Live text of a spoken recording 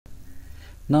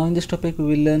Now in this topic we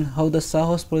will learn how the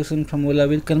Sawhorse projection formula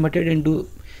will convert it into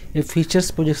a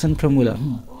features projection formula.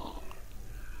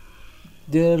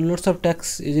 There are lots of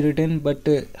text is written, but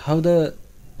how the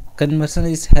conversion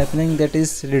is happening, that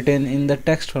is written in the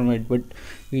text format, but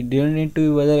we don't need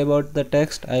to bother about the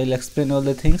text. I will explain all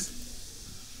the things.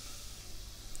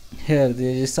 Here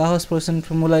the Sawhorse projection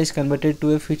formula is converted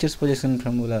to a features projection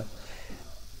formula.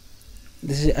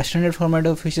 This is a standard format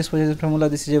of features projection formula.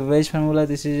 This is a wedge formula.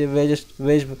 This is a wedge.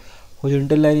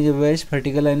 Horizontal line is a wedge,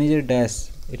 vertical line is a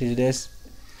dash. It is dash.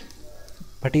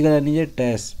 Vertical line is a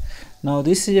dash. Now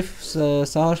this is a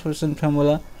Sawhorse projection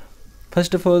formula.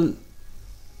 First of all,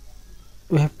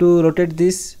 we have to rotate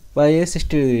this by a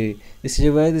 60 degree. This is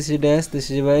a wedge, this is a dash, this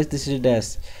is a wedge, this is a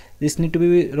dash. This need to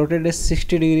be rotated as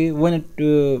 60 degree,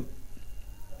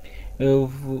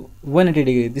 180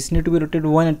 degree. This need to be rotated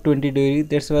 120 degree.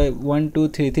 That's why 1 2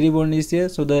 3 3 bond is here,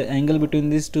 so the angle between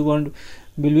these two bond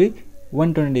will be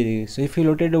 120 degree. So if you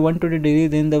rotate 120 degree,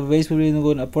 then the wedge will be in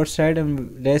the upward side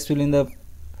and dash will in the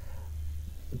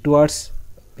towards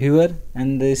viewer,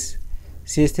 and this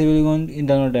CS3 will go in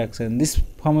downward direction. This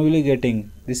form will be getting,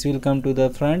 this will come to the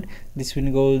front, this will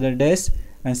go to the dash,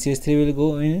 and CS3 will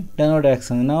go in downward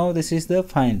direction. Now this is the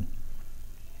fine.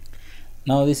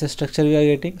 Now this structure we are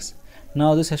getting.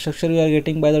 Now this structure we are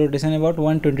getting by the rotation about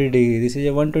 120 degree. This is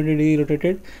a 120 degree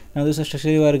rotated. Now this structure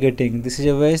you are getting. This is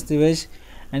a wedge, the wedge,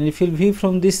 and if you will view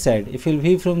from this side, then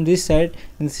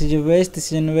this is a wedge,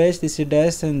 this is a wedge, this is a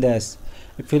dash and dash.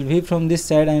 If you will view from this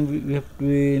side, and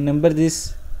we number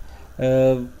this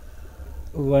 1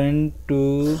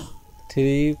 2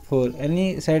 3 4,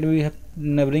 any side we have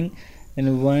numbering,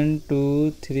 and 1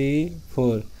 2 3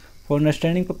 4. For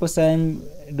understanding purpose I am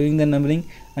doing the numbering,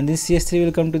 and this CS3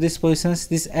 will come to this positions.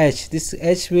 This H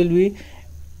will be,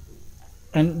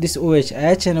 and this OH,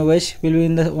 H and OH will be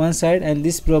in the one side, and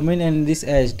this bromine and this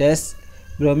H dash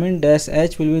bromine dash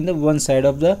H will be in the one side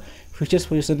of the features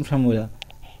projection formula.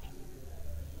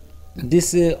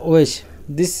 This OH,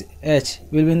 this H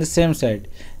will be in the same side.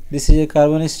 This is a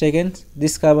carbon is taken,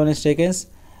 this carbon is taken.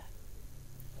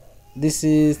 This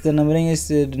is the numbering is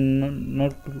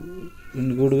not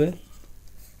in good way.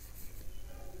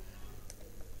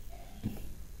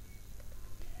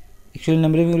 Actually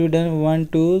numbering will be done 1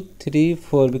 2 3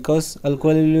 4 because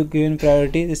alcohol will be given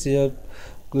priority. This is a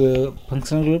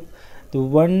functional group. The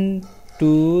 1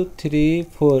 2 3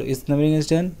 4 is numbering is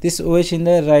done. This OH in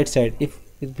the right side. If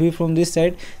it be from this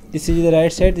side, this is the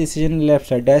right side, this is in the left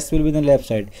side, dash will be in the left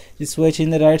side. This OH in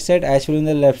the right side, H will be in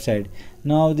the left side.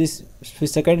 Now this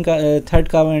third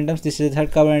carbon atoms, this is the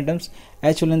third carbon atoms,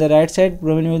 H will be in the right side,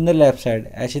 bromine will be in the left side.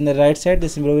 H in the right side,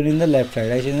 this is bromine in the left side.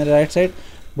 H in the right side,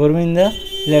 bromine in the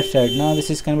left side. Now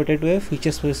this is converted to a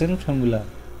features projection formula.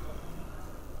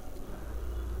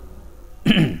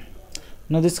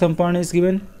 Now this compound is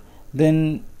given.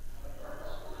 Then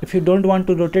if you don't want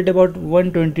to rotate about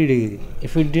 120 degree,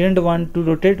 if you didn't want to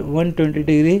rotate 120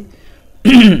 degree,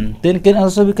 then can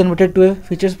also be converted to a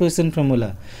features projection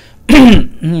formula.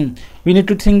 We need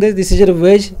to think that this is a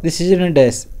wedge, this is a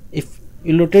dash. If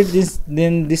you rotate this,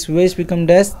 then this wedge become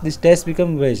dash, this dash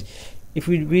become wedge. If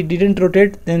we didn't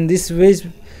rotate, then this wedge,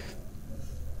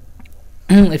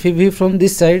 if we view from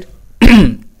this side,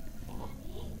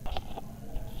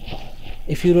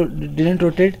 if you didn't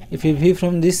rotate, if you view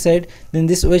from this side, then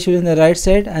this wedge will be in the right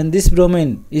side, and this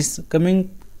bromine is coming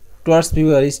towards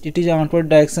viewer. It is outward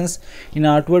directions in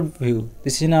outward view.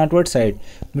 This is in outward side.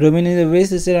 Bromine is the wedge,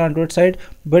 this is in outward side.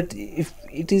 But if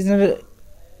it is in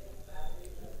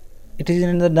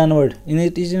the downward,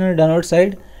 it is in a downward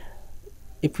side.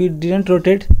 If we didn't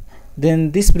rotate,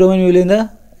 then this bromine will be in the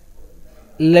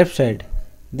left side.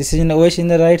 This is in the OH in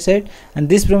the right side, and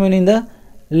this bromine in the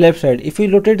left side. If we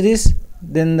rotate this,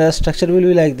 then the structure will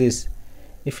be like this.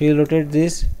 If you rotate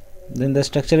this, then the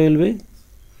structure will be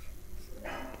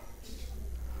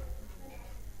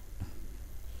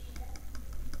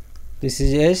this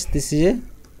is H, this is a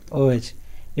OH.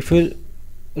 If you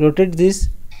rotate this,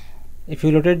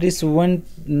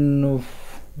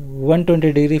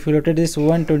 120 degree, if you rotate this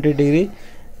 120 degree,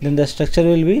 then the structure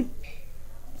will be,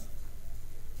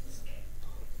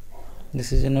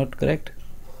 this is not correct.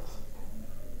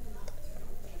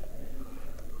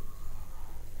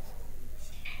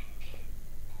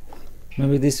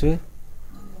 Maybe this way.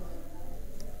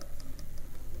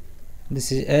 This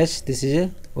is H, this is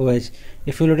a OH.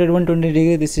 If you rotate 120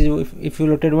 degree, this is, if you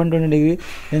rotate 120 degree,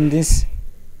 then this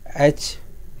H,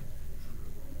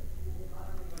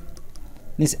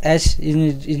 is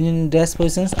in dash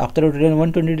positions. After rotating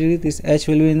 120 degree, this H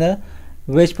will be in the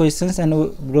wedge positions and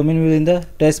bromine will be in the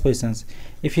dash positions.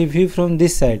 If you view from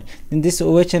this side, then this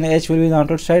OH and H will be in the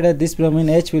outer side, and this bromine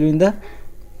H will be in the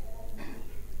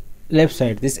left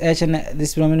side, this H and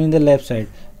this bromine in the left side.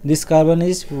 This carbon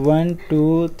is 1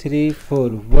 2 3 4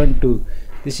 1 2.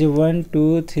 This is 1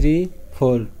 2 3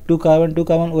 4. Two carbon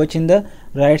OH in the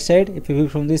right side if you view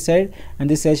from this side, and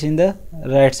this H in the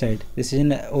right side. This is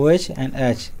in OH and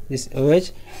H. This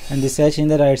OH and this H in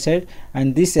the right side,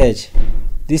 and this H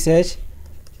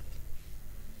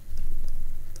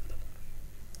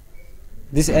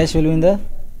will be in the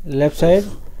left side,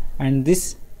 and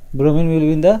this bromine will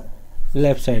be in the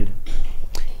left side.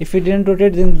 If you didn't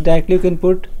rotate, then directly you can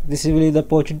put this will be the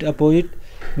opposite.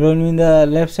 Bromine in the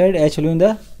left side, H will be in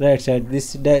the right side.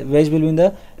 This wedge will be in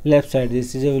the left side.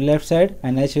 This is the left side,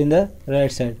 and H will in the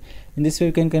right side. In this way,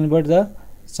 you can convert the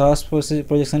Sawhorse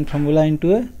projection formula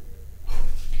into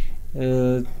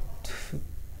a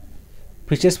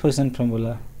Fisher's position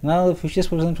formula. Now, the Fisher's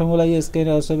position formula can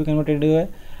also be converted into a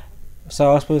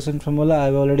Sawhorse position formula. I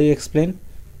have already explained.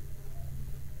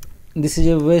 This is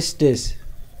a waste test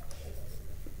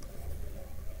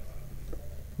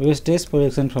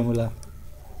projection formula.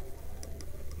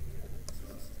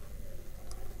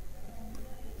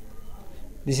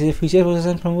 This is a Fisher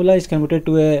position formula is converted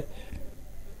to a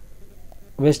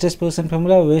waste test position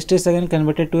formula. Waste test again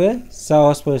converted to a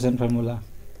Sawhorse position formula.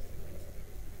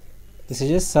 This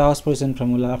is a Sawhorse position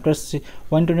formula. After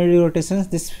 120 degree rotations,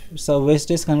 this waste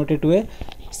test converted to a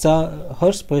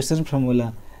Sawhorse position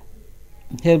formula.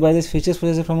 Here by this Fisher's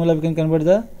position formula, we can convert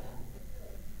the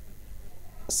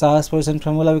Sawhorse position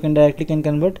formula. We can directly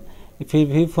convert. If we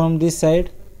view from this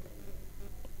side,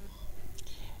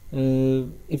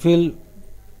 if we'll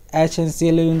H and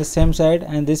Cl will be in the same side,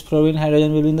 and this fluorine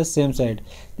hydrogen will be in the same side.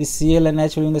 This Cl and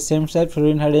H will be in the same side,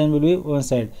 fluorine hydrogen will be one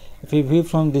side. If we view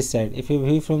from this side,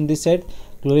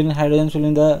 chlorine hydrogen will be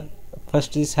in the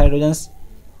first, this hydrogens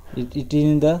it is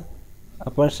in the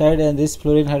upper side, and this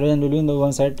fluorine hydrogen will be in the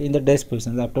one side in the dash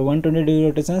positions. After 120 degree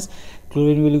rotations,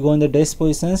 chlorine will go in the dash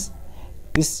positions.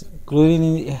 This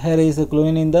chlorine here is the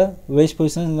chlorine in the wedge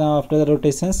positions. Now after the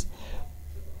rotations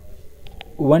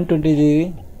 120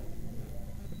 degree,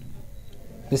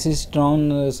 this is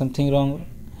drawn something wrong.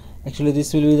 Actually,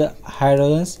 this will be the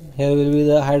hydrogens. Here will be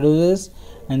the hydrogens,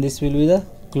 and this will be the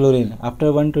chlorine.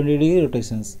 After 120 degree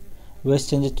rotations, wedge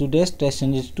changes to dash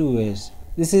changes to wedge.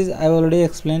 This is I have already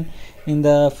explained in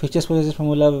the Fisher's position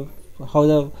formula how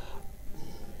the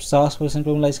Sawhorse position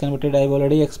formula is converted. I have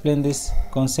already explained this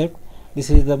concept. This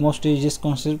is the most easiest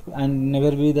concept, and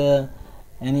never be there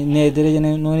is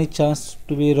no any chance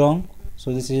to be wrong.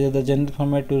 So this is the general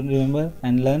format to remember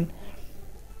and learn.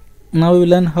 Now we will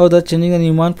learn how the changing the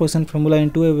Newman position formula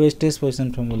into a waste test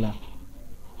position formula.